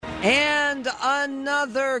And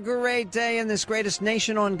another great day in this greatest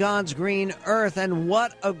nation on God's green earth. And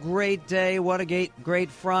what a great day, what a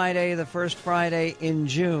great Friday, the first Friday in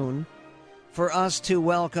June, for us to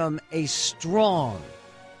welcome a strong,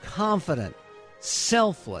 confident,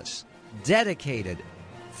 selfless, dedicated,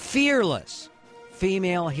 fearless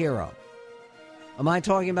female hero. Am I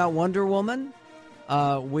talking about Wonder Woman?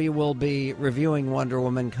 We will be reviewing Wonder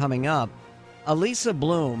Woman coming up. Elisa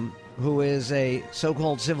Bloom, who is a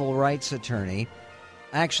so-called civil rights attorney,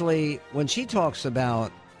 actually, when she talks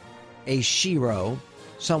about a shero,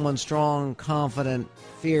 someone strong, confident,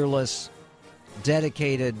 fearless,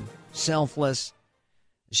 dedicated, selfless,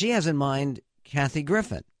 she has in mind Kathy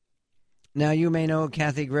Griffin. Now, you may know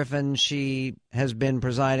Kathy Griffin. She has been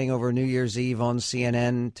presiding over New Year's Eve on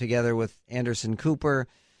CNN together with Anderson Cooper.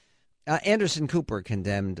 Anderson Cooper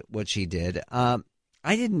condemned what she did. I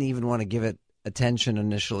didn't even want to give it attention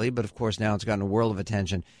initially, but of course now it's gotten a world of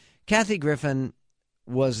attention. Kathy Griffin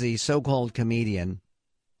was the so-called comedian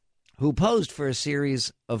who posed for a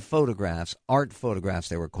series of photographs, art photographs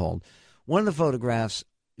they were called. One of the photographs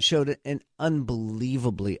showed an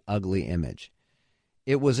unbelievably ugly image.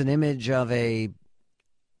 It was an image of a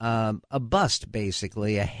bust,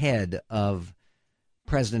 basically, a head of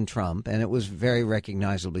President Trump, and it was very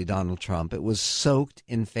recognizably Donald Trump. It was soaked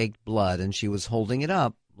in fake blood, and she was holding it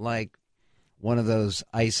up like one of those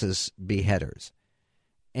ISIS beheaders.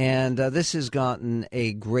 And this has gotten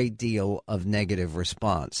a great deal of negative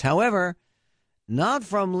response. However, not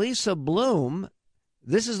from Lisa Bloom.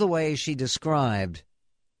 This is the way she described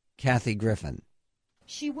Kathy Griffin.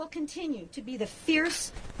 She will continue to be the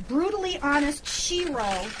fierce, brutally honest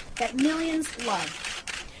shero that millions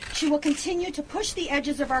love. She will continue to push the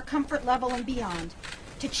edges of our comfort level and beyond,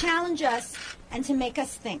 to challenge us and to make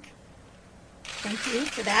us think. Thank you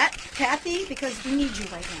for that, Kathy, because we need you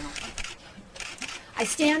right now. I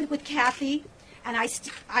stand with Kathy, and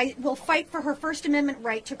I will fight for her First Amendment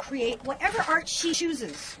right to create whatever art she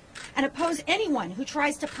chooses and oppose anyone who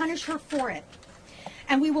tries to punish her for it.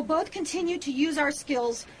 And we will both continue to use our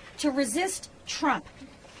skills to resist Trump,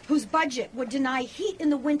 whose budget would deny heat in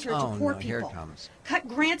the winter to poor people, here it comes. Cut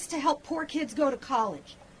grants to help poor kids go to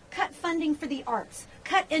college, cut funding for the arts,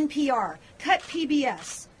 cut NPR, cut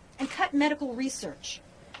PBS, and cut medical research.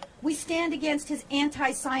 We stand against his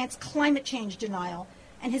anti-science climate change denial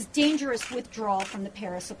and his dangerous withdrawal from the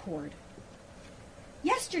Paris Accord.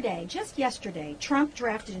 Yesterday, just yesterday, Trump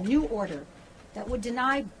drafted a new order that would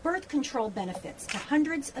deny birth control benefits to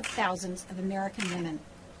hundreds of thousands of American women.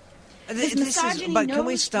 Can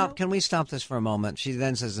we stop this for a moment? She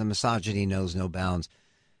then says the misogyny knows no bounds.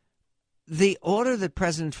 The order that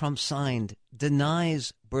President Trump signed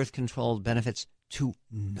denies birth control benefits to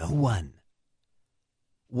no one.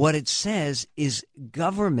 What it says is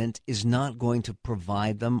government is not going to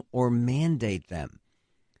provide them or mandate them.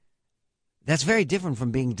 That's very different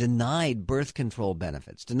from being denied birth control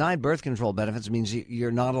benefits. Denied birth control benefits means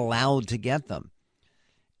you're not allowed to get them.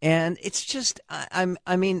 And it's just,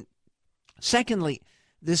 secondly,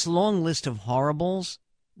 this long list of horribles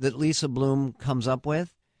that Lisa Bloom comes up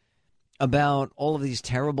with about all of these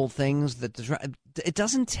terrible things, it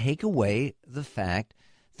doesn't take away the fact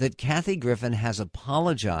that Kathy Griffin has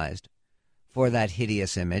apologized for that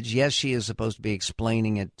hideous image. Yes, she is supposed to be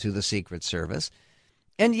explaining it to the Secret Service.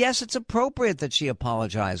 And yes, it's appropriate that she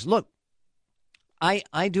apologized. Look,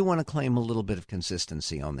 I do want to claim a little bit of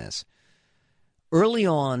consistency on this. Early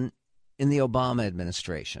on in the Obama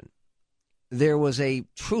administration, there was a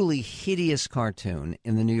truly hideous cartoon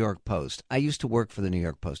in the New York Post. I used to work for the New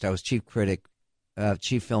York Post. I was chief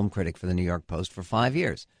film critic for the New York Post for 5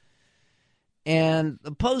 years. And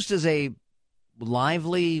the Post is a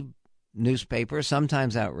lively newspaper,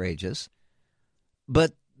 sometimes outrageous.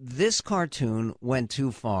 But this cartoon went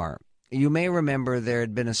too far. You may remember there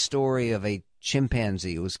had been a story of a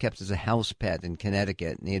chimpanzee who was kept as a house pet in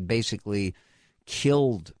Connecticut, and he had basically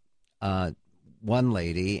killed one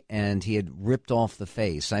lady, and he had ripped off the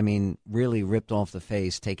face. I mean, really ripped off the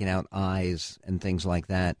face, taken out eyes and things like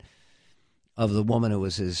that of the woman who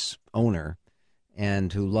was his owner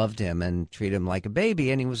and who loved him and treated him like a baby.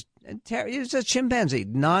 And he was a chimpanzee,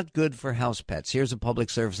 not good for house pets. Here's a public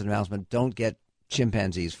service announcement. Don't get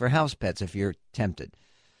chimpanzees for house pets if you're tempted.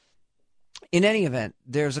 In any event,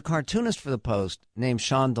 there's a cartoonist for the Post named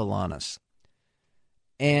Sean Delanis.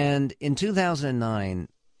 And in 2009,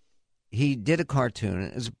 he did a cartoon.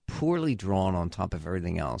 It was poorly drawn on top of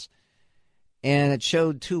everything else. And it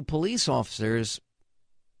showed two police officers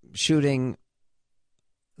shooting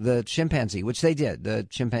the chimpanzee, which they did. The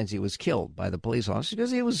chimpanzee was killed by the police officer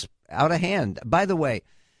because he was out of hand, by the way.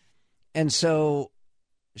 And so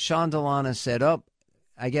Sean Delanis said,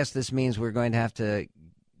 I guess this means we're going to have to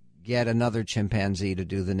get another chimpanzee to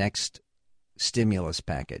do the next stimulus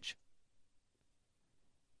package.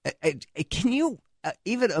 Can you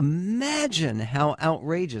even imagine how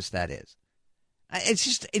outrageous that is?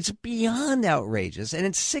 It's beyond outrageous, and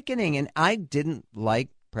it's sickening. And I didn't like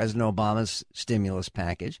President Obama's stimulus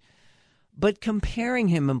package, but comparing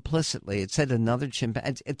him implicitly, it said another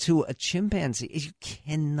chimpanzee to a chimpanzee. You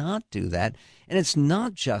cannot do that. And it's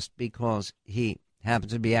not just because he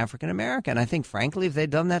happens to be African American. I think, frankly, if they'd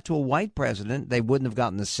done that to a white president, they wouldn't have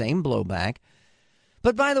gotten the same blowback.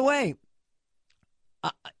 But by the way,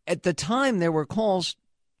 at the time, there were calls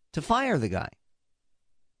to fire the guy.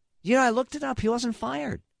 I looked it up. He wasn't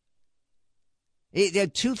fired. In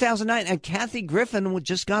 2009, and Kathy Griffin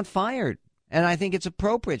just got fired. And I think it's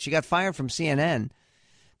appropriate. She got fired from CNN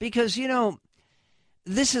because,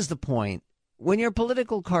 this is the point. When you're a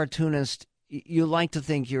political cartoonist, you like to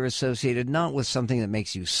think you're associated not with something that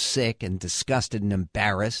makes you sick and disgusted and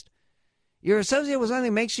embarrassed. You're associated with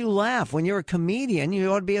something that makes you laugh. When you're a comedian,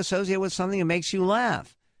 you ought to be associated with something that makes you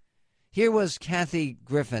laugh. Here was Kathy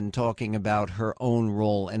Griffin talking about her own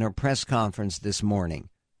role in her press conference this morning.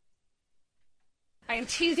 I am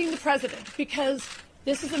teasing the president because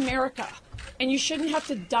this is America, and you shouldn't have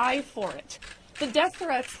to die for it. The death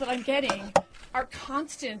threats that I'm getting are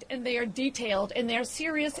constant, and they are detailed, and they are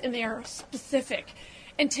serious, and they are specific.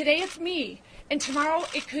 And today it's me, and tomorrow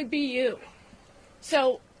it could be you.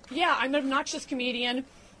 So, yeah, I'm an obnoxious comedian.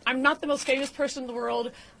 I'm not the most famous person in the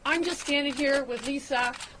world. I'm just standing here with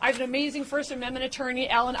Lisa. I have an amazing First Amendment attorney,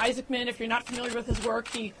 Alan Isaacman. If you're not familiar with his work,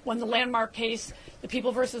 he won the landmark case, The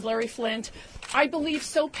People versus Larry Flint. I believe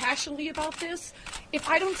so passionately about this. If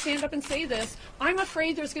I don't stand up and say this, I'm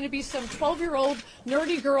afraid there's going to be some 12-year-old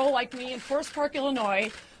nerdy girl like me in Forest Park, Illinois,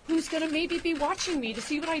 who's going to maybe be watching me to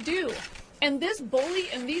see what I do. And this bully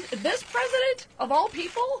and this president, of all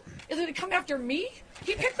people, is going to come after me?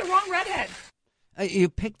 He picked the wrong redhead. You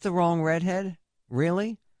picked the wrong redhead?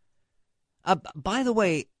 Really? By the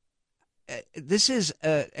way, this is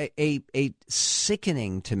a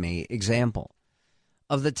sickening to me example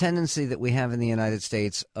of the tendency that we have in the United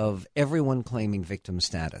States of everyone claiming victim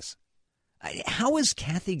status. How is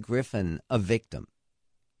Kathy Griffin a victim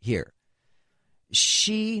here?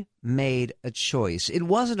 She made a choice. It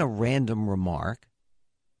wasn't a random remark.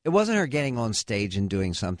 It wasn't her getting on stage and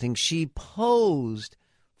doing something. She posed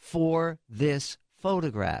for this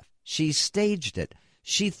photograph. She staged it.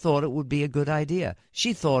 She thought it would be a good idea.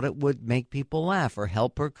 She thought it would make people laugh or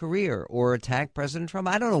help her career or attack President Trump.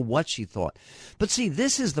 I don't know what she thought. But see,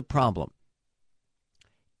 this is the problem.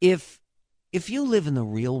 If you live in the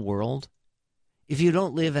real world, if you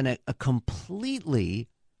don't live in a completely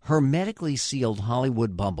hermetically sealed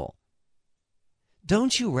Hollywood bubble,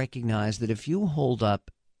 don't you recognize that if you hold up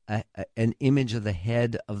an image of the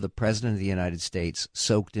head of the President of the United States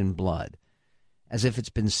soaked in blood, as if it's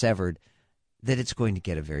been severed, that it's going to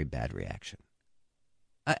get a very bad reaction?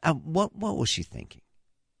 What was she thinking?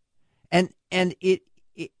 And it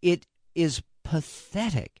is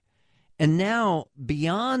pathetic, and now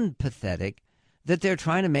beyond pathetic, that they're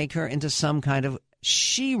trying to make her into some kind of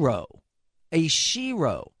shero, a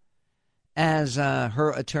shero, as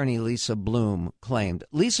her attorney Lisa Bloom claimed.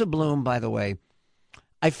 Lisa Bloom, by the way,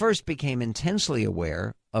 I first became intensely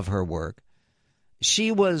aware of her work.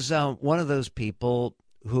 She was one of those people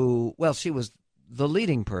who, well, she was the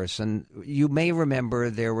leading person. You may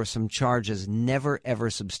remember there were some charges never,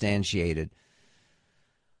 ever substantiated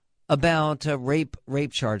about rape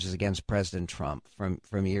charges against President Trump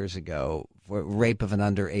from years ago for rape of an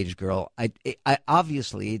underage girl. I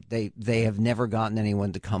obviously, they have never gotten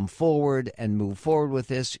anyone to come forward and move forward with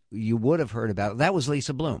this. You would have heard about it. That was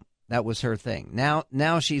Lisa Bloom. That was her thing.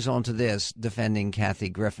 Now she's on to this, defending Kathy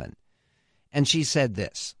Griffin. And she said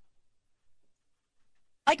this.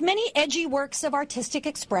 Like many edgy works of artistic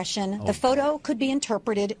expression, the photo could be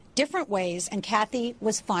interpreted different ways, and Kathy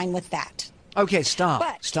was fine with that. Okay,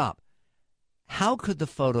 stop. How could the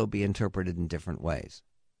photo be interpreted in different ways?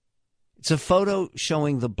 It's a photo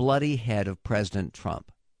showing the bloody head of President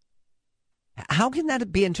Trump. How can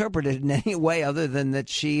that be interpreted in any way other than that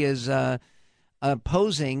she is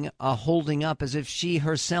posing, holding up as if she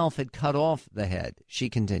herself had cut off the head? She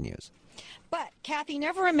continues. But Kathy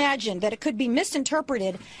never imagined that it could be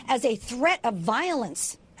misinterpreted as a threat of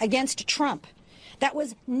violence against Trump. That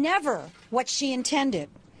was never what she intended.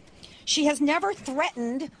 She has never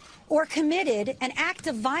threatened or committed an act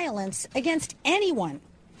of violence against anyone.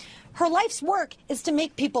 Her life's work is to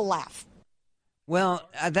make people laugh. Well,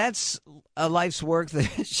 that's a life's work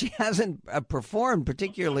that she hasn't performed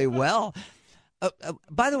particularly well.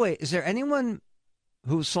 By the way, is there anyone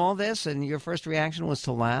who saw this and your first reaction was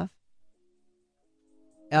to laugh?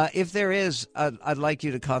 If there is, I'd like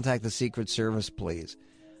you to contact the Secret Service, please.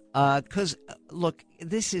 Because, look,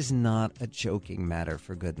 this is not a joking matter,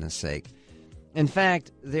 for goodness sake. In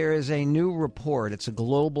fact, there is a new report. It's a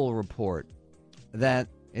global report that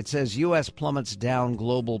it says U.S. plummets down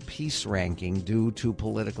global peace ranking due to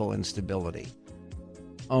political instability.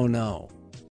 Oh, no.